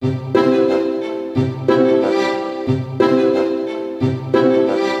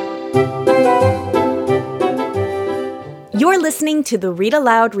listening to the Read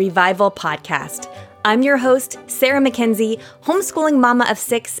Aloud Revival podcast. I'm your host, Sarah Mackenzie, homeschooling mama of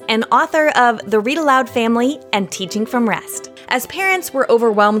 6 and author of The Read Aloud Family and Teaching from Rest. As parents, we're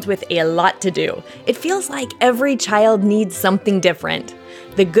overwhelmed with a lot to do. It feels like every child needs something different.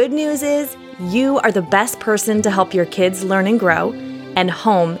 The good news is you are the best person to help your kids learn and grow, and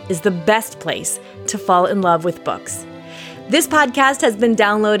home is the best place to fall in love with books. This podcast has been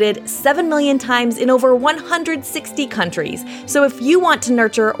downloaded 7 million times in over 160 countries. So if you want to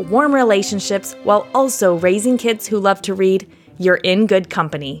nurture warm relationships while also raising kids who love to read, you're in good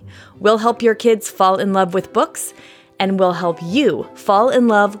company. We'll help your kids fall in love with books, and we'll help you fall in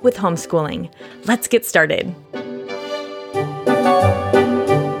love with homeschooling. Let's get started.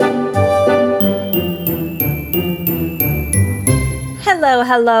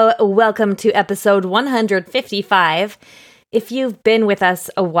 Hello. Welcome to episode 155. If you've been with us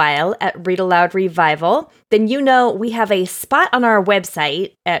a while at Read Aloud Revival, then you know we have a spot on our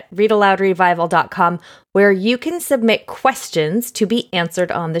website at readaloudrevival.com where you can submit questions to be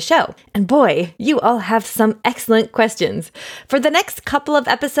answered on the show. And boy, you all have some excellent questions. For the next couple of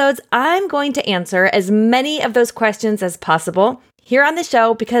episodes, I'm going to answer as many of those questions as possible here on the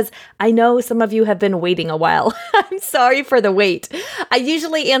show because I know some of you have been waiting a while. I'm sorry for the wait. I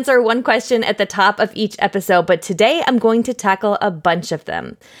usually answer one question at the top of each episode, but today I'm going to tackle a bunch of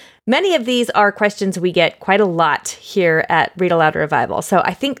them. Many of these are questions we get quite a lot here at Read Aloud Revival, so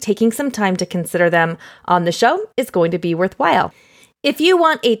I think taking some time to consider them on the show is going to be worthwhile. If you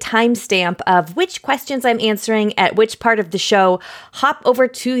want a timestamp of which questions I'm answering at which part of the show, hop over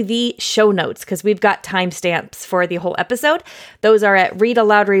to the show notes because we've got timestamps for the whole episode. Those are at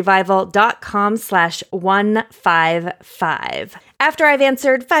readaloudrevival.com/155. After I've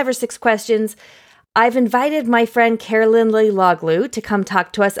answered 5 or 6 questions, I've invited my friend Carolyn Lee Loglu to come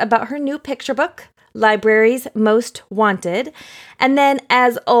talk to us about her new picture book, Library's Most Wanted. And then,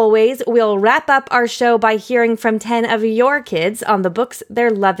 as always, we'll wrap up our show by hearing from 10 of your kids on the books they're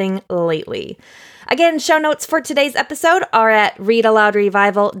loving lately. Again, show notes for today's episode are at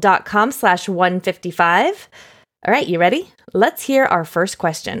readaloudrevival.com/155. All right, you ready? Let's hear our first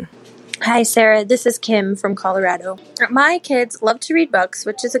question. Hi, Sarah. This is Kim from Colorado. My kids love to read books,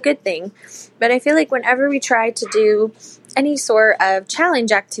 which is a good thing, but I feel like whenever we try to do any sort of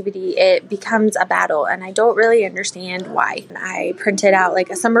challenge activity, it becomes a battle, and I don't really understand why. I printed out like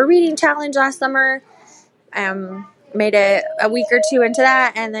a summer reading challenge last summer, made it a week or 2 into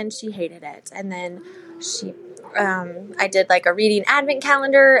that, and then she hated it. And then I did like a reading advent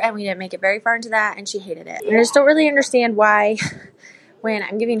calendar, and we didn't make it very far into that, and she hated it. And I just don't really understand why when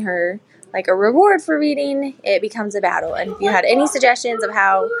I'm giving her like a reward for reading, it becomes a battle. And if you had any suggestions of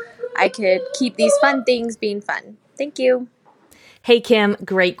how I could keep these fun things being fun. Thank you. Hey, Kim,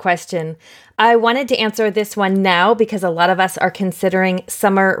 great question. I wanted to answer this one now because a lot of us are considering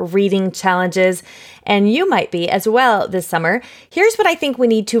summer reading challenges, and you might be as well this summer. Here's what I think we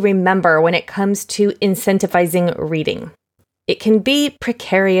need to remember when it comes to incentivizing reading. It can be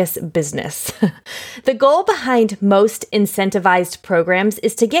precarious business. The goal behind most incentivized programs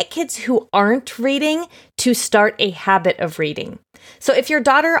is to get kids who aren't reading to start a habit of reading. So if your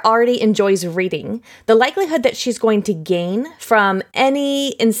daughter already enjoys reading, the likelihood that she's going to gain from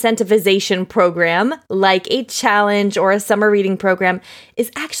any incentivization program, like a challenge or a summer reading program,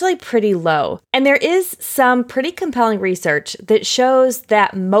 is actually pretty low. And there is some pretty compelling research that shows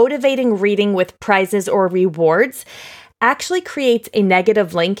that motivating reading with prizes or rewards actually creates a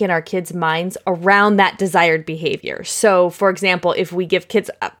negative link in our kids' minds around that desired behavior. So, for example, if we give kids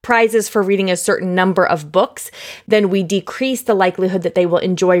prizes for reading a certain number of books, then we decrease the likelihood that they will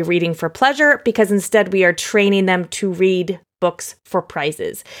enjoy reading for pleasure because instead we are training them to read books for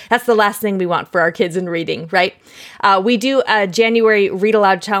prizes. That's the last thing we want for our kids in reading, right? We do a January Read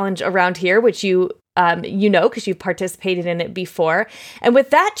Aloud challenge around here, which you know, because you've participated in it before. And with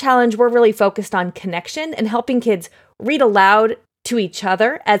that challenge, we're really focused on connection and helping kids read aloud to each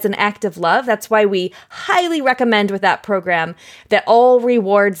other as an act of love. That's why we highly recommend with that program that all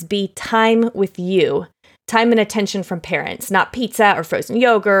rewards be time with you, time and attention from parents, not pizza or frozen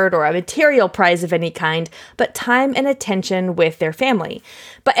yogurt or a material prize of any kind, but time and attention with their family.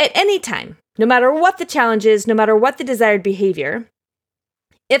 But at any time, no matter what the challenge is, no matter what the desired behavior,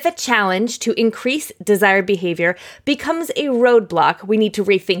 if a challenge to increase desired behavior becomes a roadblock, we need to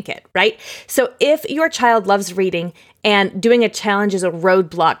rethink it, right? So if your child loves reading and doing a challenge is a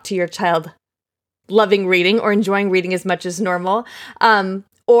roadblock to your child loving reading or enjoying reading as much as normal,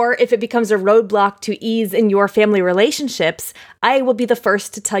 or if it becomes a roadblock to ease in your family relationships, I will be the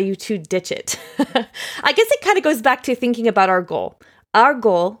first to tell you to ditch it. I guess it kind of goes back to thinking about our goal. Our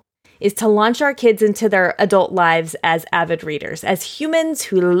goal is to launch our kids into their adult lives as avid readers, as humans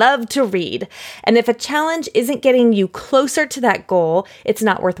who love to read. And if a challenge isn't getting you closer to that goal, it's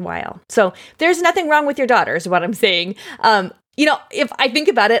not worthwhile. So there's nothing wrong with your daughter, is what I'm saying. If I think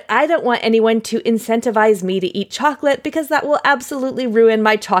about it, I don't want anyone to incentivize me to eat chocolate because that will absolutely ruin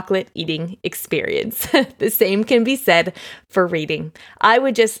my chocolate eating experience. The same can be said for reading. I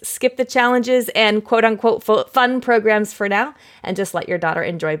would just skip the challenges and quote unquote fun programs for now and just let your daughter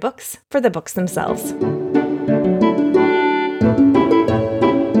enjoy books for the books themselves.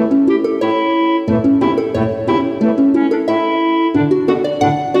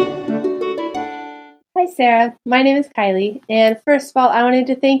 Hi, Sarah. My name is Kylie. And first of all, I wanted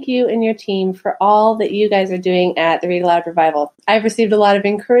to thank you and your team for all that you guys are doing at the Read Aloud Revival. I've received a lot of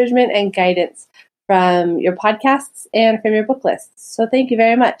encouragement and guidance from your podcasts and from your book lists. So thank you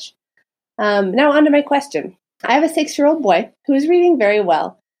very much. Now on to my question. I have a 6-year-old boy who is reading very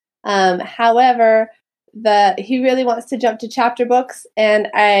well. However, he really wants to jump to chapter books, and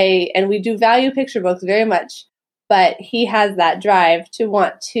we do value picture books very much, but he has that drive to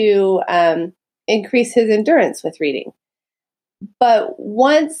want to increase his endurance with reading. But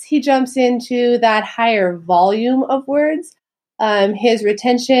once he jumps into that higher volume of words, his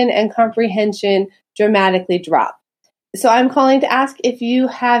retention and comprehension dramatically drop. So I'm calling to ask if you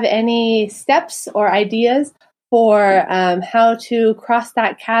have any steps or ideas for how to cross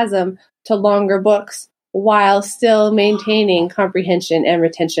that chasm to longer books while still maintaining comprehension and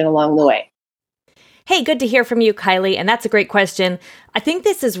retention along the way. Hey, good to hear from you, Kylie. And that's a great question. I think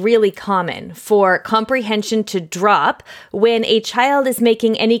this is really common for comprehension to drop when a child is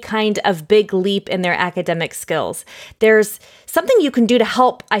making any kind of big leap in their academic skills. There's something you can do to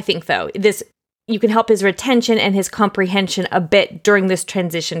help, I think, though. You can help his retention and his comprehension a bit during this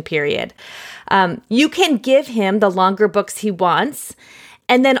transition period. You can give him the longer books he wants,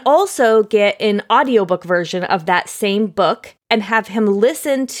 and then also get an audiobook version of that same book and have him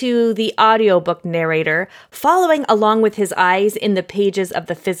listen to the audiobook narrator following along with his eyes in the pages of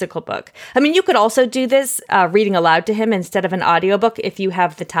the physical book. I mean, you could also do this reading aloud to him instead of an audiobook if you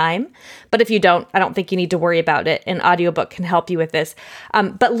have the time. But if you don't, I don't think you need to worry about it. An audiobook can help you with this.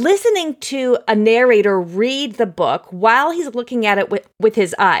 But listening to a narrator read the book while he's looking at it with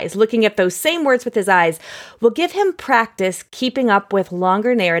his eyes, looking at those same words with his eyes, will give him practice keeping up with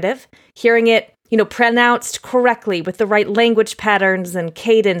longer narrative, hearing it pronounced correctly with the right language patterns and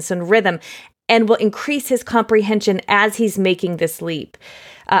cadence and rhythm, and will increase his comprehension as he's making this leap.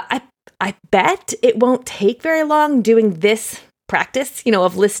 I bet it won't take very long doing this practice,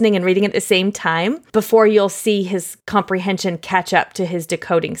 of listening and reading at the same time before you'll see his comprehension catch up to his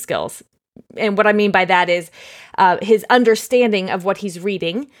decoding skills. And what I mean by that is his understanding of what he's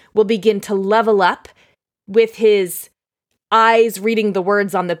reading will begin to level up with his eyes reading the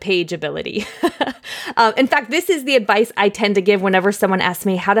words on the page ability. In fact, this is the advice I tend to give whenever someone asks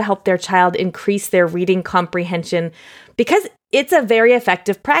me how to help their child increase their reading comprehension, because it's a very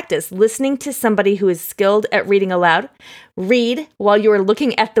effective practice. Listening to somebody who is skilled at reading aloud, read while you are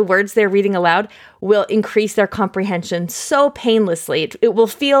looking at the words they're reading aloud will increase their comprehension so painlessly. It will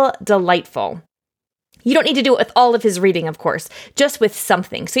feel delightful. You don't need to do it with all of his reading, of course, just with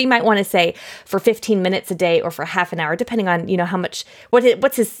something. So you might want to say for 15 minutes a day or for half an hour, depending on,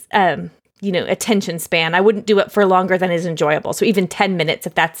 what's his, attention span. I wouldn't do it for longer than is enjoyable. So even 10 minutes,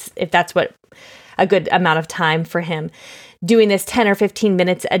 if that's what a good amount of time for him. Doing this 10 or 15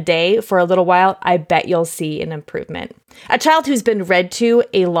 minutes a day for a little while, I bet you'll see an improvement. A child who's been read to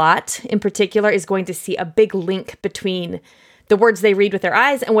a lot in particular is going to see a big link between the words they read with their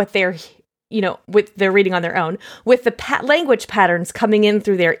eyes and what they're with their reading on their own, with the language patterns coming in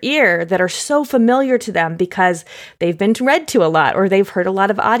through their ear that are so familiar to them because they've been read to a lot or they've heard a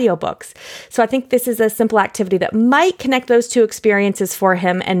lot of audiobooks. So I think this is a simple activity that might connect those two experiences for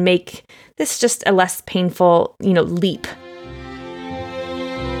him and make this just a less painful, leap.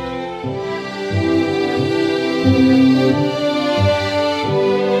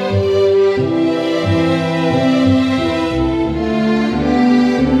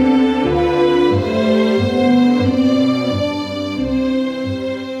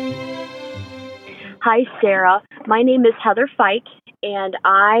 Hi, Sarah. My name is Heather Fike, and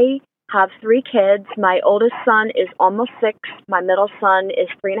I have 3 kids. My oldest son is almost 6, my middle son is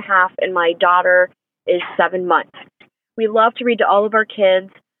 3.5, and my daughter is 7 months. We love to read to all of our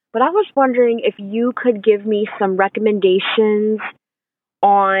kids, but I was wondering if you could give me some recommendations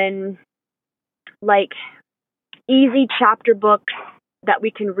on, easy chapter books that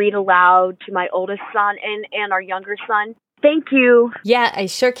we can read aloud to my oldest son and our younger son. Thank you. Yeah, I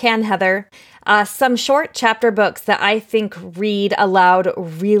sure can, Heather. Some short chapter books that I think read aloud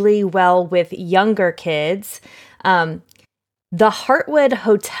really well with younger kids. The Heartwood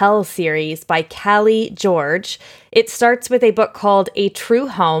Hotel series by Callie George. It starts with a book called A True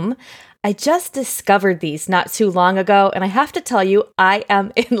Home. I just discovered these not too long ago, and I have to tell you, I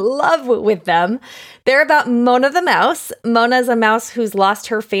am in love with them. They're about Mona the mouse. Mona's a mouse who's lost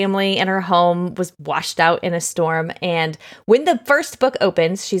her family and her home was washed out in a storm. And when the first book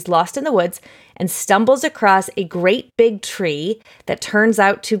opens, she's lost in the woods and stumbles across a great big tree that turns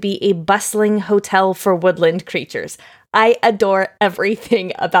out to be a bustling hotel for woodland creatures. I adore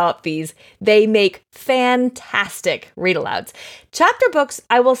everything about these. They make fantastic read-alouds. Chapter books,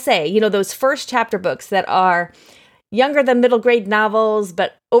 I will say, those first chapter books that are younger than middle grade novels,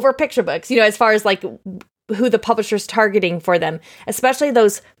 but over picture books, as far as like who the publisher's targeting for them, especially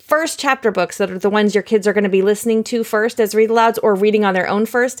those first chapter books that are the ones your kids are going to be listening to first as read-alouds or reading on their own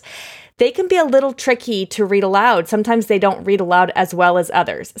first. They can be a little tricky to read aloud. Sometimes they don't read aloud as well as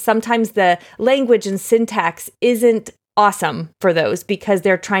others. Sometimes the language and syntax isn't awesome for those because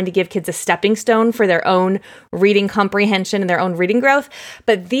they're trying to give kids a stepping stone for their own reading comprehension and their own reading growth.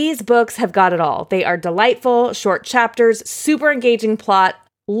 But these books have got it all. They are delightful, short chapters, super engaging plot,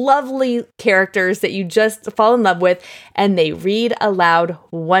 lovely characters that you just fall in love with, and they read aloud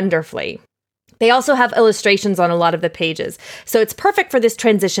wonderfully. They also have illustrations on a lot of the pages. So it's perfect for this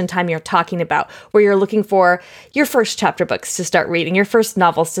transition time you're talking about, where you're looking for your first chapter books to start reading, your first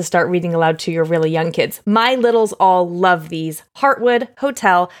novels to start reading aloud to your really young kids. My littles all love these Heartwood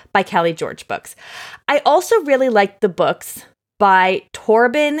Hotel by Callie George books. I also really like the books by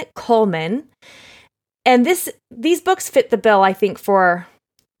Torben Coleman. And these books fit the bill, I think, for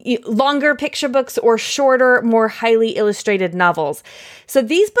longer picture books or shorter, more highly illustrated novels. So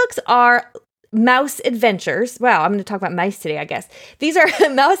these books are mouse adventures. Wow, I'm going to talk about mice today, I guess. These are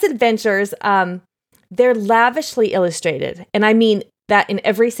mouse adventures. They're lavishly illustrated. And I mean that in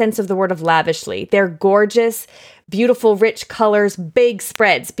every sense of the word of lavishly. They're gorgeous, beautiful, rich colors, big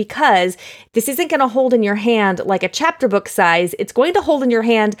spreads, because this isn't going to hold in your hand like a chapter book size. It's going to hold in your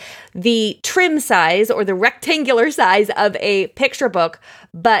hand the trim size or the rectangular size of a picture book,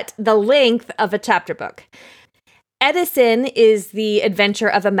 but the length of a chapter book. Edison is the adventure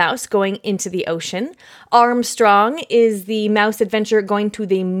of a mouse going into the ocean. Armstrong is the mouse adventure going to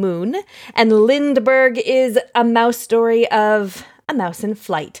the moon. And Lindbergh is a mouse story of a mouse in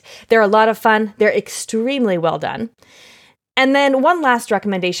flight. They're a lot of fun. They're extremely well done. And then one last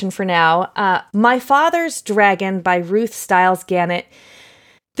recommendation for now, My Father's Dragon by Ruth Stiles Gannett.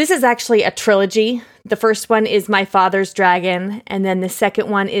 This is actually a trilogy. The first one is My Father's Dragon, and then the second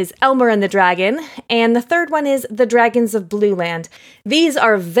one is Elmer and the Dragon, and the third one is The Dragons of Blue Land. These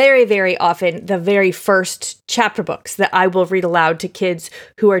are very, very often the very first chapter books that I will read aloud to kids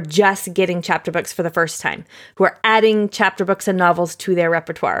who are just getting chapter books for the first time, who are adding chapter books and novels to their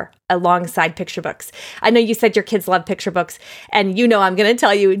repertoire alongside picture books. I know you said your kids love picture books, and I'm going to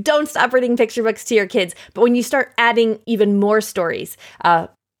tell you, don't stop reading picture books to your kids, but when you start adding even more stories,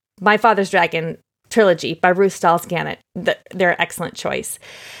 My Father's Dragon trilogy by Ruth Stiles Gannett. They're an excellent choice.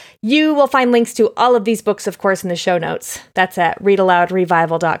 You will find links to all of these books, of course, in the show notes. That's at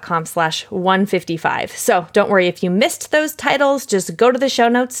readaloudrevival.com/155. So don't worry if you missed those titles, just go to the show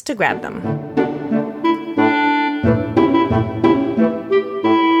notes to grab them.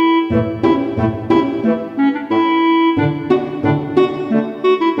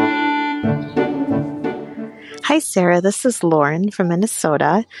 Hi, Sarah. This is Lauren from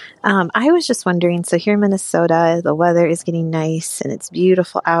Minnesota. I was just wondering, so here in Minnesota, the weather is getting nice and it's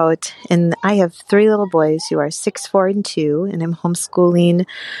beautiful out. And I have 3 little boys who are 6, 4, and 2, and I'm homeschooling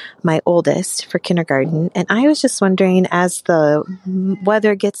my oldest for kindergarten. And I was just wondering, as the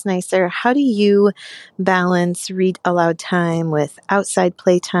weather gets nicer, how do you balance read aloud time with outside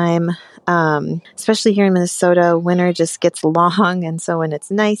playtime? Especially here in Minnesota, winter just gets long. And so when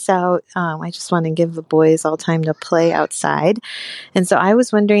it's nice out, I just want to give the boys all time to play outside. And so I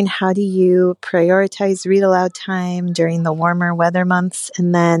was wondering, how do you prioritize read aloud time during the warmer weather months?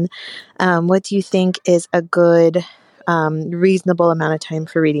 And then what do you think is a good, reasonable amount of time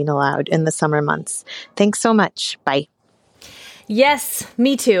for reading aloud in the summer months? Thanks so much. Bye. Yes,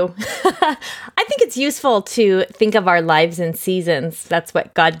 me too. I think it's useful to think of our lives in seasons. That's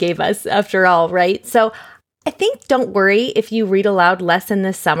what God gave us after all, right? So I think don't worry if you read aloud less in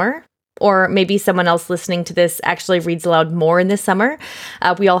the summer, or maybe someone else listening to this actually reads aloud more in the summer.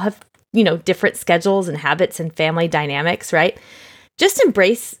 We all have, different schedules and habits and family dynamics, right? just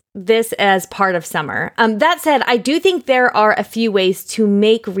embrace this as part of summer. That said, I do think there are a few ways to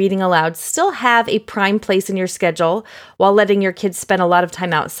make reading aloud still have a prime place in your schedule while letting your kids spend a lot of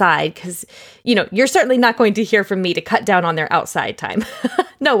time outside. Because, you're certainly not going to hear from me to cut down on their outside time.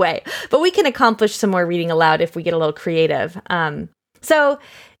 No way. But we can accomplish some more reading aloud if we get a little creative. So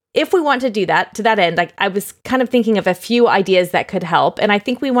if we want to do that, to that end, I was kind of thinking of a few ideas that could help. And I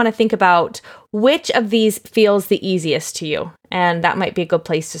think we want to think about which of these feels the easiest to you. And that might be a good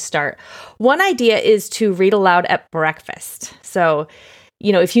place to start. One idea is to read aloud at breakfast. So,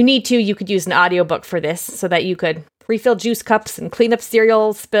 if you need to, you could use an audiobook for this so that you could refill juice cups and clean up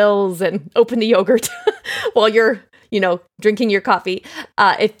cereal spills and open the yogurt while you're drinking your coffee.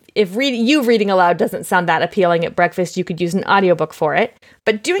 If reading aloud doesn't sound that appealing at breakfast, you could use an audiobook for it.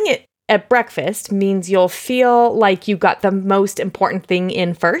 But doing it at breakfast means you'll feel like you got the most important thing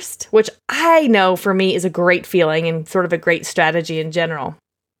in first, which I know for me is a great feeling and sort of a great strategy in general.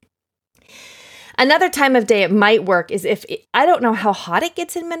 Another time of day it might work is I don't know how hot it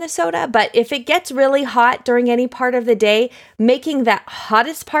gets in Minnesota, but if it gets really hot during any part of the day, making that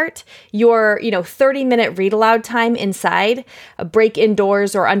hottest part your, 30-minute read aloud time inside, a break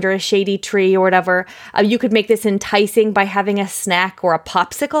indoors or under a shady tree or whatever. You could make this enticing by having a snack or a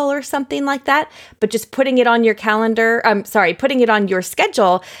popsicle or something like that, but just putting it on your putting it on your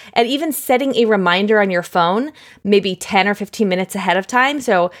schedule and even setting a reminder on your phone, maybe 10 or 15 minutes ahead of time.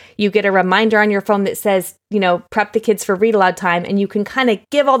 So you get a reminder on your phone that says, prep the kids for read aloud time. And you can kind of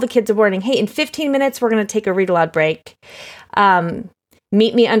give all the kids a warning. Hey, in 15 minutes, we're going to take a read aloud break.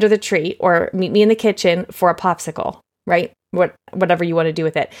 Meet me under the tree or meet me in the kitchen for a popsicle, right? Whatever you want to do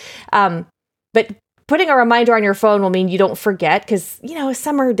with it. But putting a reminder on your phone will mean you don't forget because,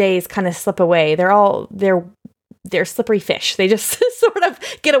 summer days kind of slip away. They're slippery fish. They just sort of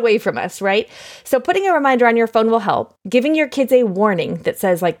get away from us, right? So putting a reminder on your phone will help. Giving your kids a warning that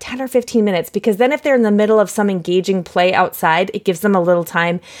says 10 or 15 minutes, because then if they're in the middle of some engaging play outside, it gives them a little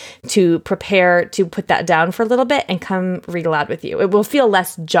time to prepare to put that down for a little bit and come read aloud with you. It will feel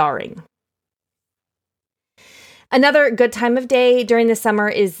less jarring. Another good time of day during the summer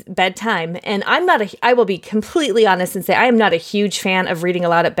is bedtime. And I will be completely honest and say I am not a huge fan of reading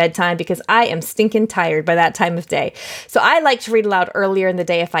aloud at bedtime because I am stinking tired by that time of day. So I like to read aloud earlier in the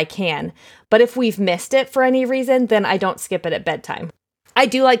day if I can. But if we've missed it for any reason, then I don't skip it at bedtime. I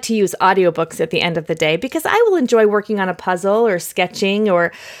do like to use audiobooks at the end of the day because I will enjoy working on a puzzle or sketching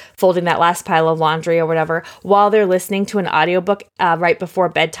or folding that last pile of laundry or whatever while they're listening to an audiobook right before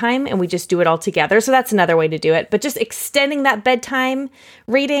bedtime, and we just do it all together. So that's another way to do it. But just extending that bedtime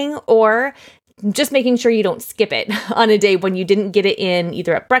reading or just making sure you don't skip it on a day when you didn't get it in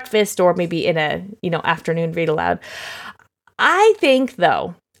either at breakfast or maybe in a afternoon read aloud. I think,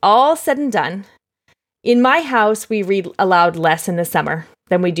 though, all said and done, in my house, we read aloud less in the summer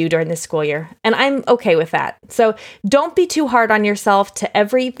than we do during the school year, and I'm okay with that. So don't be too hard on yourself. To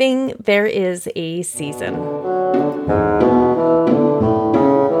everything, there is a season.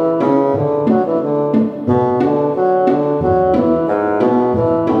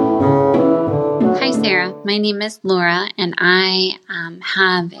 Hi, Sarah. My name is Laura, and I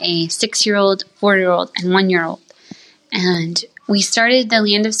have a 6-year-old, 4-year-old, and 1-year-old. And we started the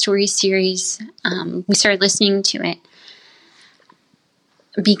Land of Stories series. We started listening to it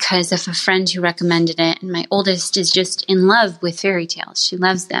because of a friend who recommended it. And my oldest is just in love with fairy tales. She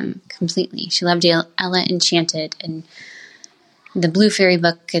loves them completely. She loved Ella Enchanted and the Blue Fairy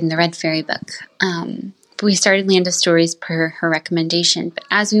Book and the Red Fairy Book. But we started Land of Stories per her recommendation. But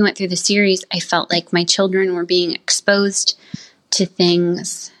as we went through the series, I felt like my children were being exposed to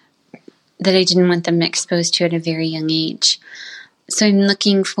things that I didn't want them exposed to at a very young age. So I'm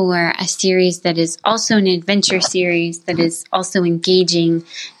looking for a series that is also an adventure series that is also engaging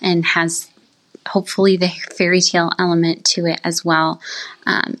and has hopefully the fairy tale element to it as well.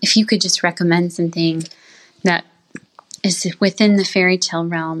 If you could just recommend something that is within the fairy tale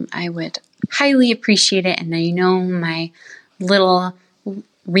realm, I would highly appreciate it. And I know my little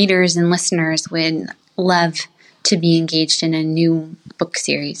readers and listeners would love to be engaged in a new book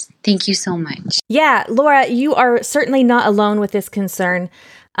series. Thank you so much. Yeah, Laura, you are certainly not alone with this concern.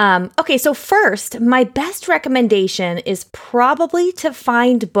 Okay, so first, my best recommendation is probably to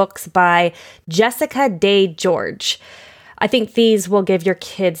find books by Jessica Day George. I think these will give your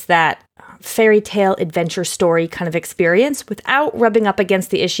kids that fairy tale adventure story kind of experience without rubbing up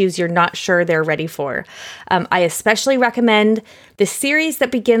against the issues you're not sure they're ready for. I especially recommend the series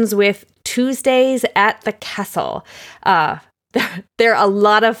that begins with Tuesdays at the Castle. They're a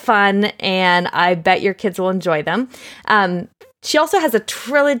lot of fun, and I bet your kids will enjoy them. She also has a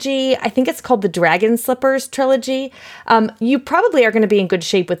trilogy. I think it's called the Dragon Slippers trilogy. You probably are going to be in good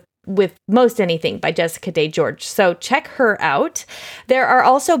shape with most anything by Jessica Day George. So check her out. There are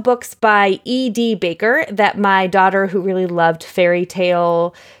also books by E.D. Baker that my daughter, who really loved fairy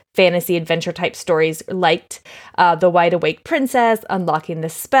tale, fantasy adventure type stories, liked. The Wide Awake Princess, Unlocking the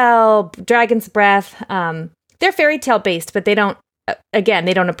Spell, Dragon's Breath. They're fairy tale based, but they don't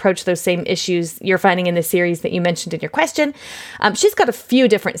approach those same issues you're finding in the series that you mentioned in your question. She's got a few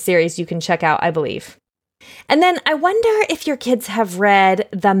different series you can check out, I believe. And then I wonder if your kids have read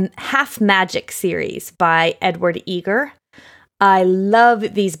the Half Magic series by Edward Eager. I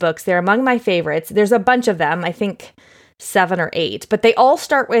love these books. They're among my favorites. There's a bunch of them, I think 7 or 8, but they all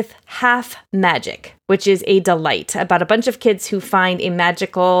start with Half Magic, which is a delight about a bunch of kids who find a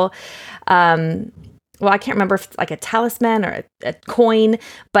magical, I can't remember if it's like a talisman or a coin,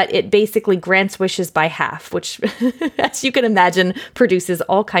 but it basically grants wishes by half, which, as you can imagine, produces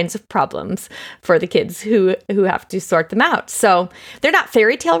all kinds of problems for the kids who have to sort them out. So they're not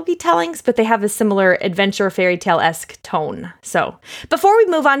fairy tale retellings, but they have a similar adventure fairy tale-esque tone. So before we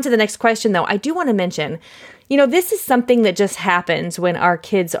move on to the next question, though, I do want to mention, this is something that just happens when our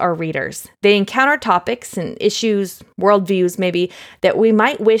kids are readers. They encounter topics and issues, worldviews maybe, that we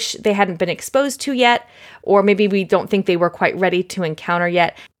might wish they hadn't been exposed to yet, or maybe we don't think they were quite ready to encounter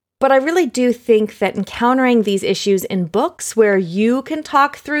yet. But I really do think that encountering these issues in books where you can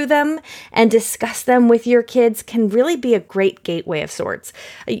talk through them and discuss them with your kids can really be a great gateway of sorts.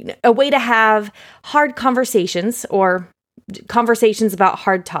 A way to have hard conversations or conversations about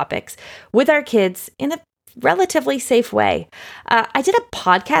hard topics with our kids in a relatively safe way. I did a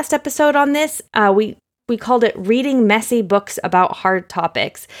podcast episode on this. We called it Reading Messy Books About Hard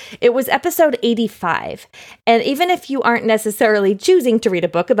Topics. It was episode 85. And even if you aren't necessarily choosing to read a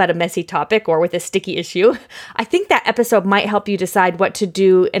book about a messy topic or with a sticky issue, I think that episode might help you decide what to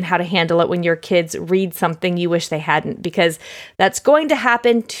do and how to handle it when your kids read something you wish they hadn't, because that's going to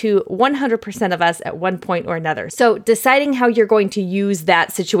happen to 100% of us at one point or another. So deciding how you're going to use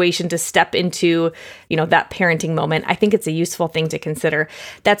that situation to step into, that parenting moment, I think it's a useful thing to consider.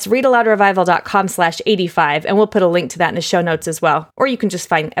 That's readaloudrevival.com/85, and we'll put a link to that in the show notes as well. Or you can just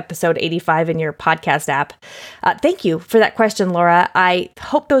find episode 85 in your podcast app. Thank you for that question, Laura. I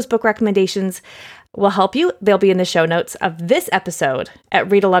hope those book recommendations will help you. They'll be in the show notes of this episode at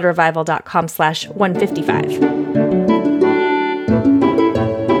readaloudrevival.com/155.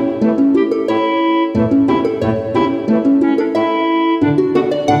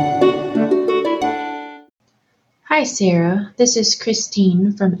 Hi, Sarah. This is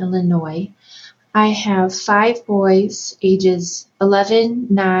Christine from Illinois. I have 5 boys, ages 11,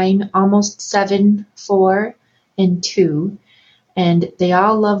 9, almost 7, 4, and 2, and they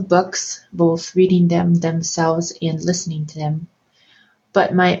all love books, both reading them themselves and listening to them.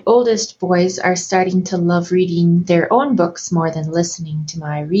 But my oldest boys are starting to love reading their own books more than listening to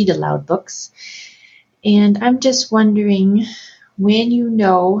my read-aloud books. And I'm just wondering when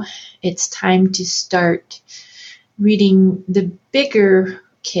it's time to start reading the bigger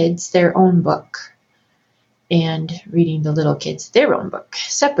kids their own book and reading the little kids their own book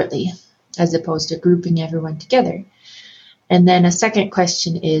separately, as opposed to grouping everyone together. And then a second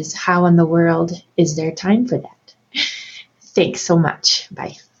question is, how in the world is there time for that? Thanks so much.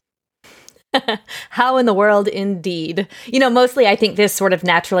 Bye. How in the world, indeed. Mostly I think this sort of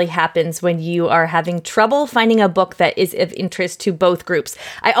naturally happens when you are having trouble finding a book that is of interest to both groups.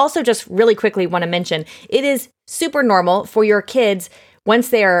 I also just really quickly want to mention, it is super normal for your kids, once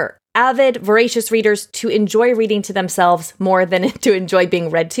they are avid, voracious readers, to enjoy reading to themselves more than to enjoy being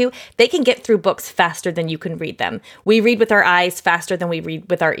read to. They can get through books faster than you can read them. We read with our eyes faster than we read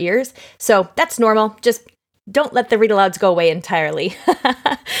with our ears. So that's normal. Just don't let the read-alouds go away entirely.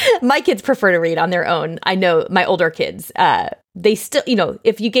 My kids prefer to read on their own. I know my older kids, they still,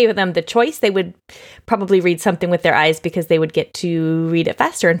 if you gave them the choice, they would probably read something with their eyes because they would get to read it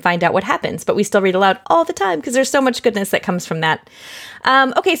faster and find out what happens. But we still read aloud all the time because there's so much goodness that comes from that.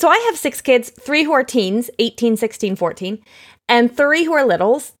 Okay, so I have 6 kids, 3 who are teens, 18, 16, 14, and 3 who are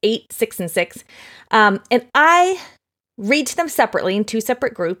littles, 8, 6, and 6. And I read to them separately in 2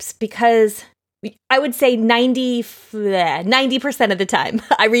 separate groups because I would say 90% of the time,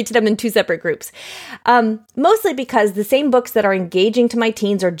 I read to them in 2 separate groups. Mostly because the same books that are engaging to my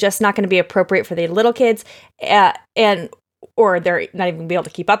teens are just not going to be appropriate for the little kids, or they're not even going to be able to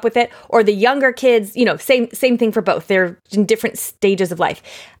keep up with it. Or the younger kids, same thing for both. They're in different stages of life.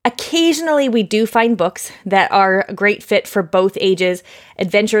 Occasionally, we do find books that are a great fit for both ages.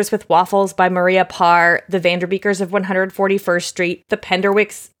 Adventures with Waffles by Maria Parr, The Vanderbeekers of 141st Street, The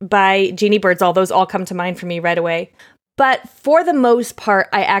Penderwicks by Jeannie Birdsall. Those all come to mind for me right away. But for the most part,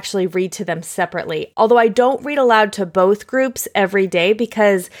 I actually read to them separately. Although I don't read aloud to both groups every day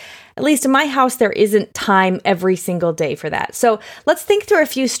because, at least in my house, there isn't time every single day for that. So let's think through a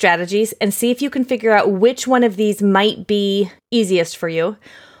few strategies and see if you can figure out which one of these might be easiest for you.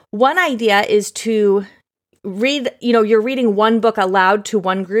 One idea is to read, you're reading one book aloud to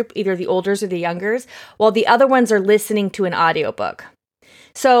one group, either the olders or the youngers, while the other ones are listening to an audiobook.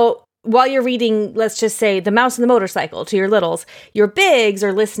 So while you're reading, let's just say, The Mouse and the Motorcycle to your littles, your bigs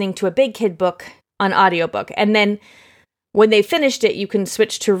are listening to a big kid book on audiobook. And then when they finished it, you can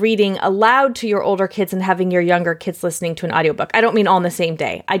switch to reading aloud to your older kids and having your younger kids listening to an audiobook. I don't mean all on the same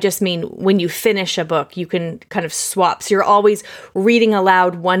day. I just mean when you finish a book, you can kind of swap. So you're always reading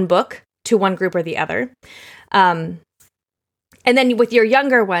aloud one book to one group or the other. And then with your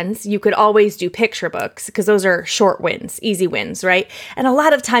younger ones, you could always do picture books because those are short wins, easy wins, right? And a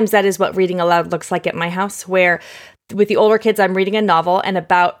lot of times that is what reading aloud looks like at my house, where with the older kids, I'm reading a novel, and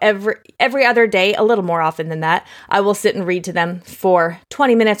about every other day, a little more often than that, I will sit and read to them for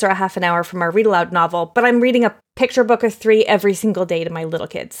 20 minutes or a half an hour from our read aloud novel. But I'm reading a picture book of 3 every single day to my little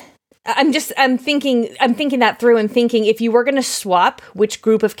kids. I'm thinking that through and thinking if you were going to swap which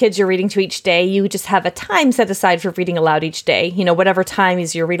group of kids you're reading to each day, you would just have a time set aside for reading aloud each day, whatever time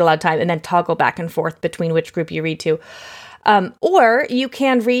is your read aloud time, and then toggle back and forth between which group you read to. Or you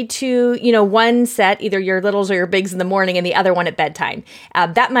can read to, one set, either your littles or your bigs in the morning and the other one at bedtime.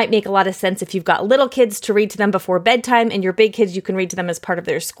 That might make a lot of sense if you've got little kids to read to them before bedtime, and your big kids, you can read to them as part of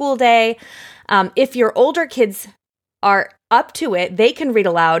their school day. If your older kids are up to it, they can read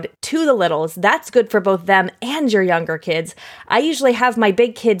aloud to the littles. That's good for both them and your younger kids. I usually have my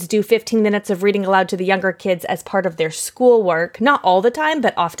big kids do 15 minutes of reading aloud to the younger kids as part of their schoolwork. Not all the time,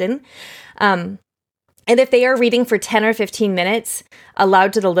 but often. And if they are reading for 10 or 15 minutes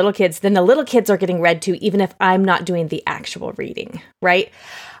aloud to the little kids, then the little kids are getting read to, even if I'm not doing the actual reading, right?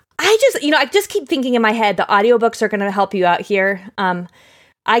 I just keep thinking in my head, the audiobooks are going to help you out here.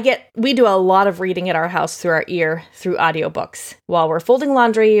 We do a lot of reading at our house through our ear, through audiobooks while we're folding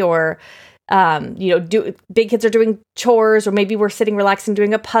laundry or, big kids are doing chores, or maybe we're sitting relaxing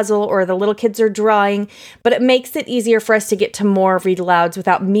doing a puzzle, or the little kids are drawing, but it makes it easier for us to get to more read alouds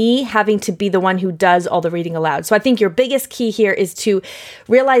without me having to be the one who does all the reading aloud. So I think your biggest key here is to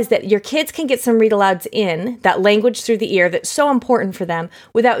realize that your kids can get some read alouds in, that language through the ear that's so important for them,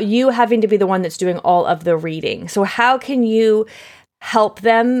 without you having to be the one that's doing all of the reading. So how can you help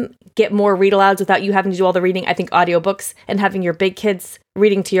them get more read alouds without you having to do all the reading? I think audiobooks and having your big kids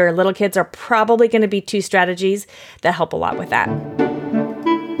reading to your little kids are probably going to be 2 strategies that help a lot with that.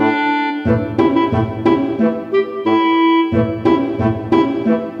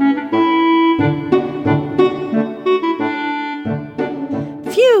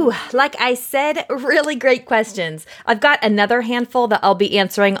 Phew, like I said, really great questions. I've got another handful that I'll be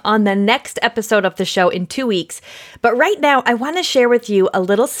answering on the next episode of the show in 2 weeks. But right now, I want to share with you a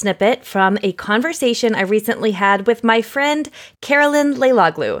little snippet from a conversation I recently had with my friend, Carolyn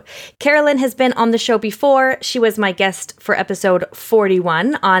Leiloglu. Carolyn has been on the show before. She was my guest for episode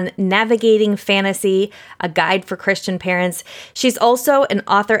 41 on Navigating Fantasy, a guide for Christian parents. She's also an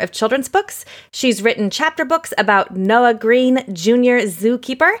author of children's books. She's written chapter books about Noah Green, Jr.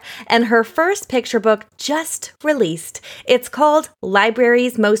 Zookeeper, and her first picture book just released. It's called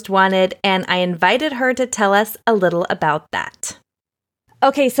Library's Most Wanted, and I invited her to tell us a little about that.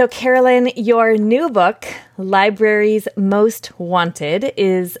 Okay, so Carolyn, your new book, Library's Most Wanted,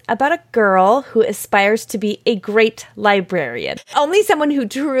 is about a girl who aspires to be a great librarian. Only someone who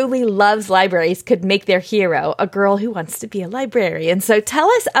truly loves libraries could make their hero a girl who wants to be a librarian. So tell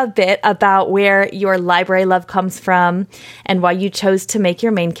us a bit about where your library love comes from and why you chose to make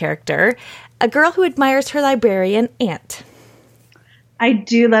your main character a girl who admires her librarian aunt. I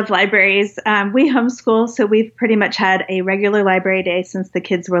do love libraries. We homeschool, so we've pretty much had a regular library day since the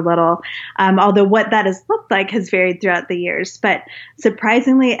kids were little, although what that has looked like has varied throughout the years. But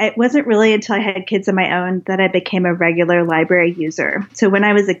surprisingly, it wasn't really until I had kids of my own that I became a regular library user. So when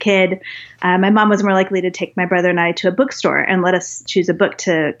I was a kid, my mom was more likely to take my brother and I to a bookstore and let us choose a book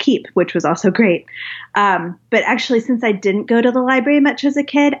to keep, which was also great. But actually, since I didn't go to the library much as a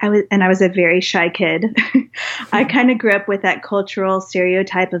kid, I was a very shy kid. I kind of grew up with that cultural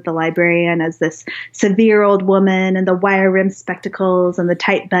stereotype of the librarian as this severe old woman and the wire-rimmed spectacles and the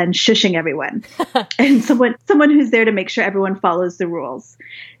tight bun shushing everyone, and someone who's there to make sure everyone follows the rules.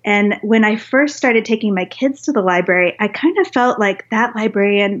 And when I first started taking my kids to the library, I kind of felt like that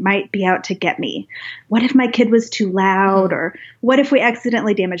librarian might be out to get me. What if my kid was too loud? Or what if we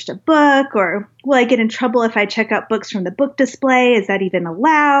accidentally damaged a book? Or will I get in trouble if I check out books from the book display? Is that even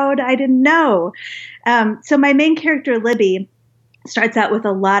allowed? I didn't know. So my main character, Libby, starts out with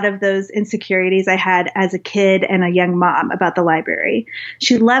a lot of those insecurities I had as a kid and a young mom about the library.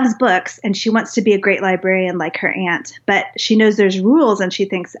 She loves books and she wants to be a great librarian like her aunt, but she knows there's rules and she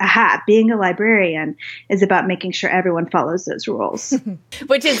thinks, aha, being a librarian is about making sure everyone follows those rules.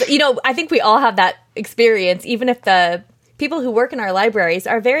 Which is, I think we all have that experience, even if the people who work in our libraries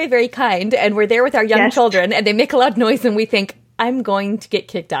are very, very kind and we're there with our young children and they make a loud noise and we think, I'm going to get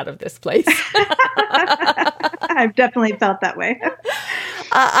kicked out of this place. I've definitely felt that way.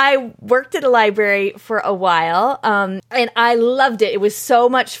 I worked at a library for a while, and I loved it. It was so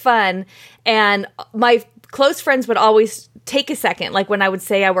much fun. And my close friends would always take a second, like when I would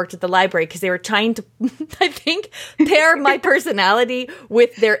say I worked at the library, because they were trying to, I think, pair my personality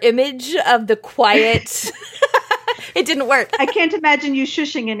with their image of the quiet. It didn't work. I can't imagine you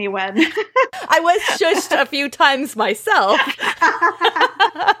shushing anyone. I was shushed a few times myself.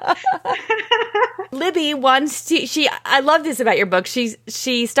 Libby wants to, I love this about your book.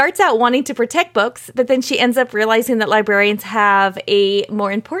 She starts out wanting to protect books, but then she ends up realizing that librarians have a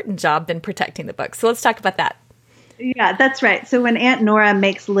more important job than protecting the books. So let's talk about that. Yeah, that's right. So when Aunt Nora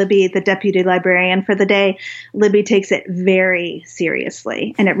makes Libby the deputy librarian for the day, Libby takes it very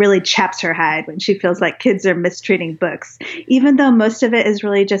seriously. And it really chaps her hide when she feels like kids are mistreating books, even though most of it is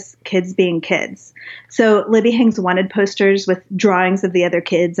really just kids being kids. So Libby hangs wanted posters with drawings of the other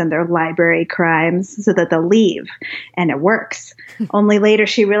kids and their library crimes so that they'll leave. And it works. Only later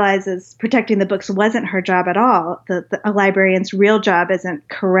she realizes protecting the books wasn't her job at all. A librarian's real job isn't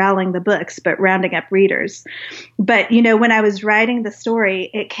corralling the books, but rounding up readers. But, when I was writing the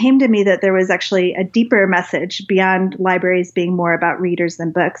story, it came to me that there was actually a deeper message beyond libraries being more about readers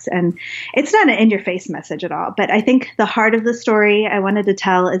than books. And it's not an in-your-face message at all. But I think the heart of the story I wanted to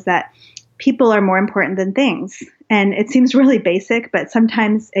tell is that people are more important than things. And it seems really basic, but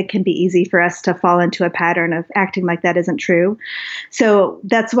sometimes it can be easy for us to fall into a pattern of acting like that isn't true. So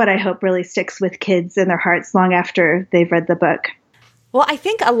that's what I hope really sticks with kids in their hearts long after they've read the book. Well, I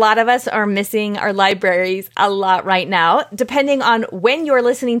think a lot of us are missing our libraries a lot right now. Depending on when you're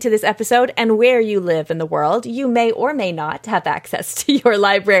listening to this episode and where you live in the world, you may or may not have access to your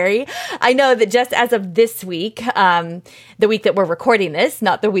library. I know that just as of this week, the week that we're recording this,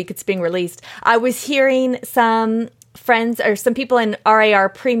 not the week it's being released, I was hearing some friends or some people in RAR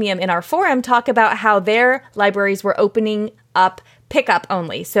Premium in our forum talk about how their libraries were opening up pickup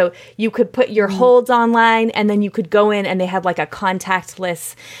only. So you could put your holds online and then you could go in and they had like a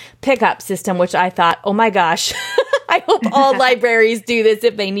contactless pickup system, which I thought, oh my gosh, I hope all libraries do this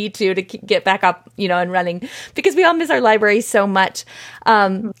if they need to get back up, and running, because we all miss our libraries so much.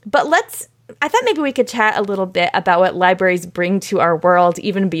 But I thought maybe we could chat a little bit about what libraries bring to our world,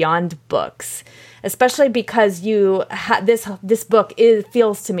 even beyond books, especially because this book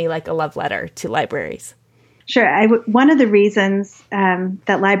feels to me like a love letter to libraries. Sure. One of the reasons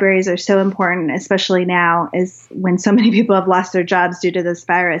that libraries are so important, especially now, is when so many people have lost their jobs due to this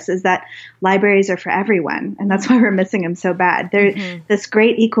virus, is that libraries are for everyone. And that's why we're missing them so bad. They're this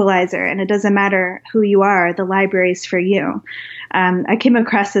great equalizer, and it doesn't matter who you are, the library's for you. I came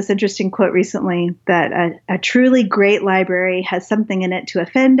across this interesting quote recently that a truly great library has something in it to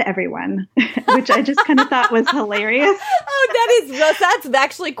offend everyone, which I just kind of thought was hilarious. Oh, that's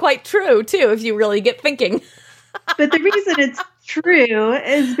actually quite true, too, if you really get thinking. But the reason it's true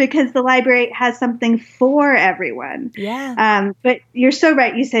is because the library has something for everyone. Yeah. But you're so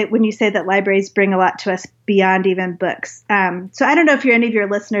right. When you say that libraries bring a lot to us beyond even books. So I don't know if any of your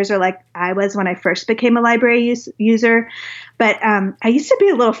listeners are like I was when I first became a library user, but I used to be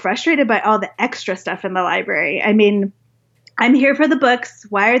a little frustrated by all the extra stuff in the library. I mean, I'm here for the books.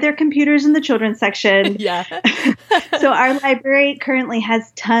 Why are there computers in the children's section? Yeah. So our library currently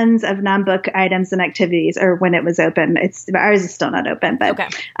has tons of non-book items and activities, or when it was open. Ours is still not open, but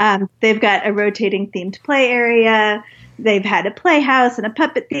okay. They've got a rotating themed play area. They've had a playhouse and a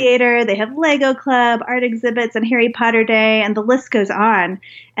puppet theater. They have Lego Club, art exhibits, and Harry Potter Day, and the list goes on.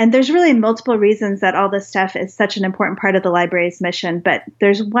 And there's really multiple reasons that all this stuff is such an important part of the library's mission. But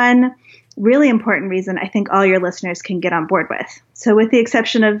there's one really important reason I think all your listeners can get on board with. So with the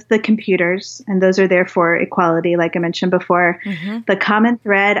exception of the computers, and those are there for equality, like I mentioned before, the common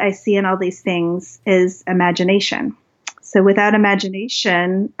thread I see in all these things is imagination. So without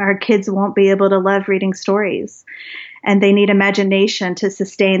imagination, our kids won't be able to love reading stories. And they need imagination to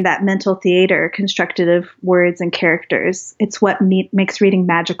sustain that mental theater constructed of words and characters. It's what makes reading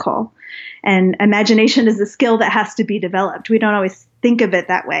magical. And imagination is a skill that has to be developed. We don't always think of it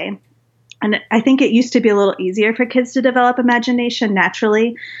that way. And I think it used to be a little easier for kids to develop imagination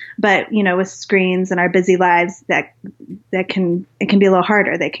naturally, but with screens and our busy lives, it can be a little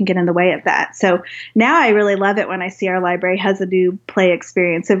harder. They can get in the way of that. So now I really love it when I see our library has a new play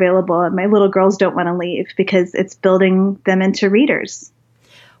experience available, and my little girls don't want to leave because it's building them into readers.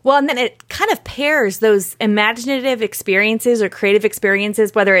 Well, and then it kind of pairs those imaginative experiences or creative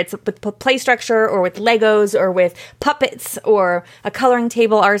experiences, whether it's with play structure or with Legos or with puppets or a coloring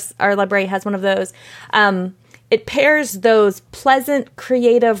table. Our library has one of those. It pairs those pleasant,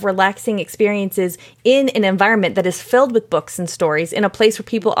 creative, relaxing experiences in an environment that is filled with books and stories in a place where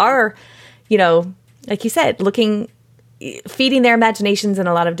people are, like you said, feeding their imaginations in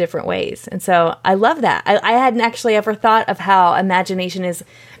a lot of different ways. And so I love that. I hadn't actually ever thought of how imagination is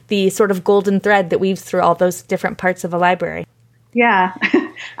the sort of golden thread that weaves through all those different parts of a library. Yeah.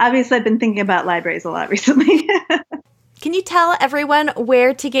 Obviously, I've been thinking about libraries a lot recently. Can you tell everyone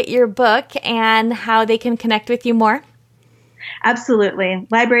where to get your book and how they can connect with you more? Absolutely.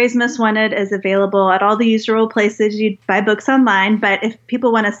 Libraries Most Wanted is available at all the usual places you'd buy books online, but if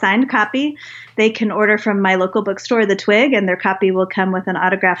people want a signed copy, they can order from my local bookstore, The Twig, and their copy will come with an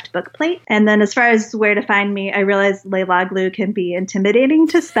autographed book plate. And then as far as where to find me, I realize Leilaglu can be intimidating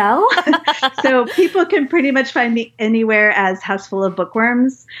to spell. So people can pretty much find me anywhere as House Full of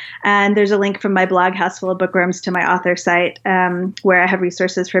Bookworms. And there's a link from my blog, House Full of Bookworms, to my author site, where I have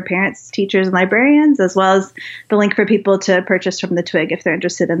resources for parents, teachers, and librarians, as well as the link for people to purchase from The Twig if they're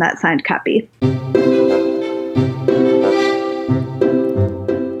interested in that signed copy.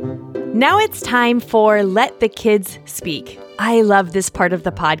 Now it's time for Let the Kids Speak. I love this part of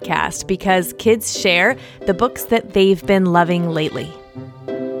the podcast because kids share the books that they've been loving lately.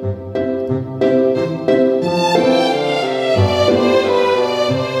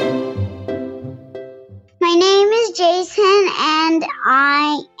 My name is Jason and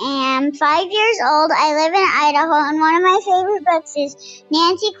I am 5 years old. I live in Idaho and one of my favorite books is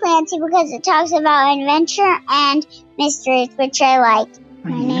Nancy Clancy because it talks about adventure and mysteries, which I like.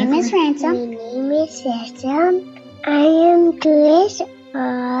 My name is Ransom. My name is Ransom. I am 2 years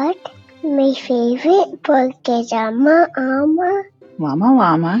old. My favorite book is Llama Llama. Llama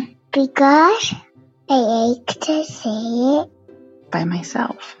Llama. Because I like to say it by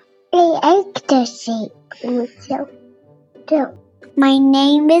myself. I like to say it myself too. My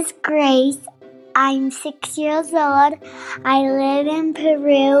name is Grace. I'm 6 years old. I live in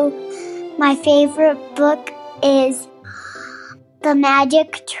Peru. My favorite book is The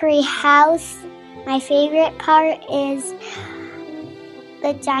Magic Tree House. My favorite part is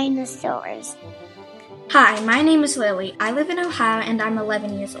the dinosaurs. Hi, my name is Lily. I live in Ohio and I'm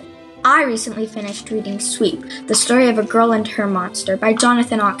 11 years old. I recently finished reading Sweep, The Story of a Girl and Her Monster by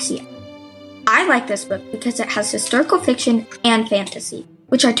Jonathan Oxia. I like this book because it has historical fiction and fantasy,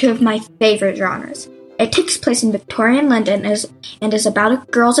 which are two of my favorite genres. It takes place in Victorian London and is about a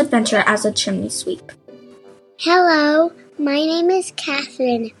girl's adventure as a chimney sweep. Hello. My name is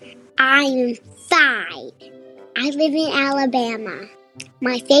Catherine. I'm 5. I live in Alabama.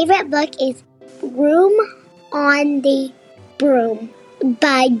 My favorite book is Room on the Broom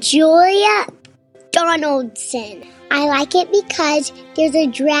by Julia Donaldson. I like it because there's a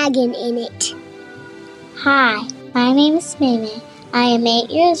dragon in it. Hi, my name is Mimi. I am 8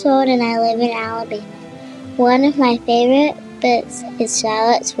 years old and I live in Alabama. One of my favorite books is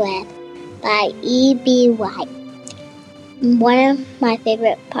Charlotte's Web by E.B. White. One of my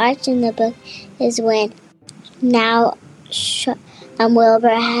favorite parts in the book is when Wilbur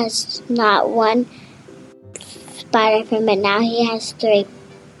has not one spider friend, but now he has 3.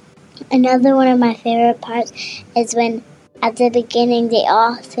 Another one of my favorite parts is when, at the beginning, they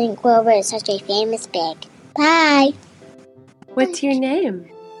all think Wilbur is such a famous pig. Bye! What's your name?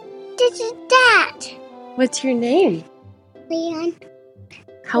 This is Dad. What's your name? Leon.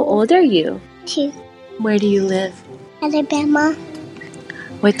 How old are you? 2. Where do you live? Alabama.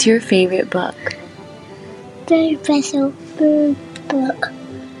 What's your favorite book? The Vessel Bird book.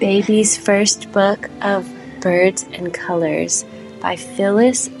 Baby's First Book of Birds and Colors by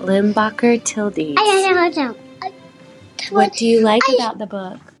Phyllis Limbacher Tildes. What do you like about the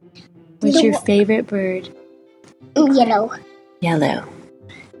book? What's your favorite bird? Yellow. Yellow.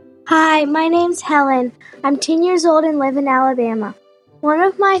 Hi, my name's Helen. I'm 10 years old and live in Alabama. One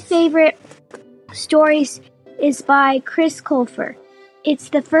of my favorite stories is by Chris Colfer. It's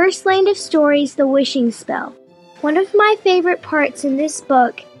the first Land of Stories, The Wishing Spell. One of my favorite parts in this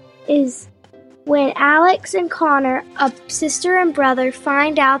book is when Alex and Connor, a sister and brother,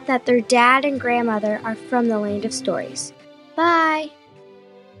 find out that their dad and grandmother are from the Land of Stories. Bye!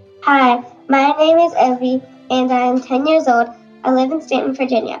 Hi, my name is Evie, and I am 10 years old. I live in Stanton,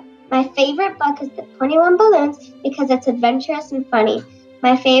 Virginia. My favorite book is The 21 Balloons because it's adventurous and funny.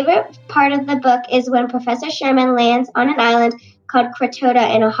 My favorite part of the book is when Professor Sherman lands on an island called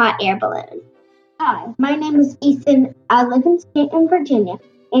Kratota in a hot air balloon. Hi, my name is Ethan. I live in Stanton, Virginia,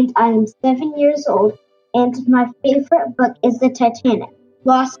 and I am 7 years old, and my favorite book is The Titanic,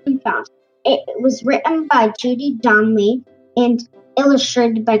 Lost and Found. It was written by Judy Donnelly and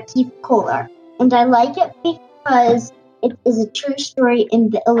illustrated by Keith Kohler, and I like it because it is a true story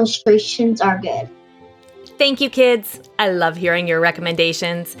and the illustrations are good. Thank you, kids. I love hearing your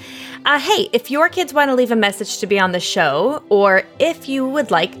recommendations. Hey, if your kids want to leave a message to be on the show, or if you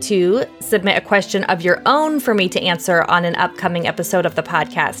would like to submit a question of your own for me to answer on an upcoming episode of the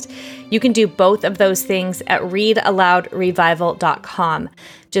podcast, you can do both of those things at readaloudrevival.com.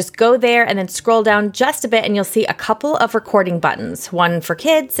 Just go there and then scroll down just a bit and you'll see a couple of recording buttons, one for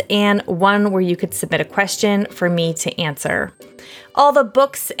kids and one where you could submit a question for me to answer. All the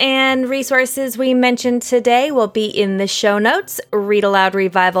books and resources we mentioned today will be in the show notes,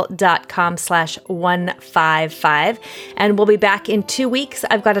 readaloudrevival.com/155. And we'll be back in 2 weeks.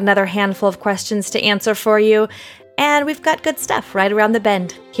 I've got another handful of questions to answer for you. And we've got good stuff right around the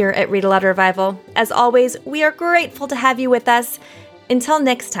bend here at Read Aloud Revival. As always, we are grateful to have you with us. Until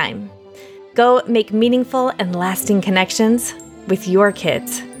next time, go make meaningful and lasting connections with your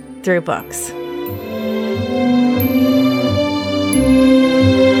kids through books.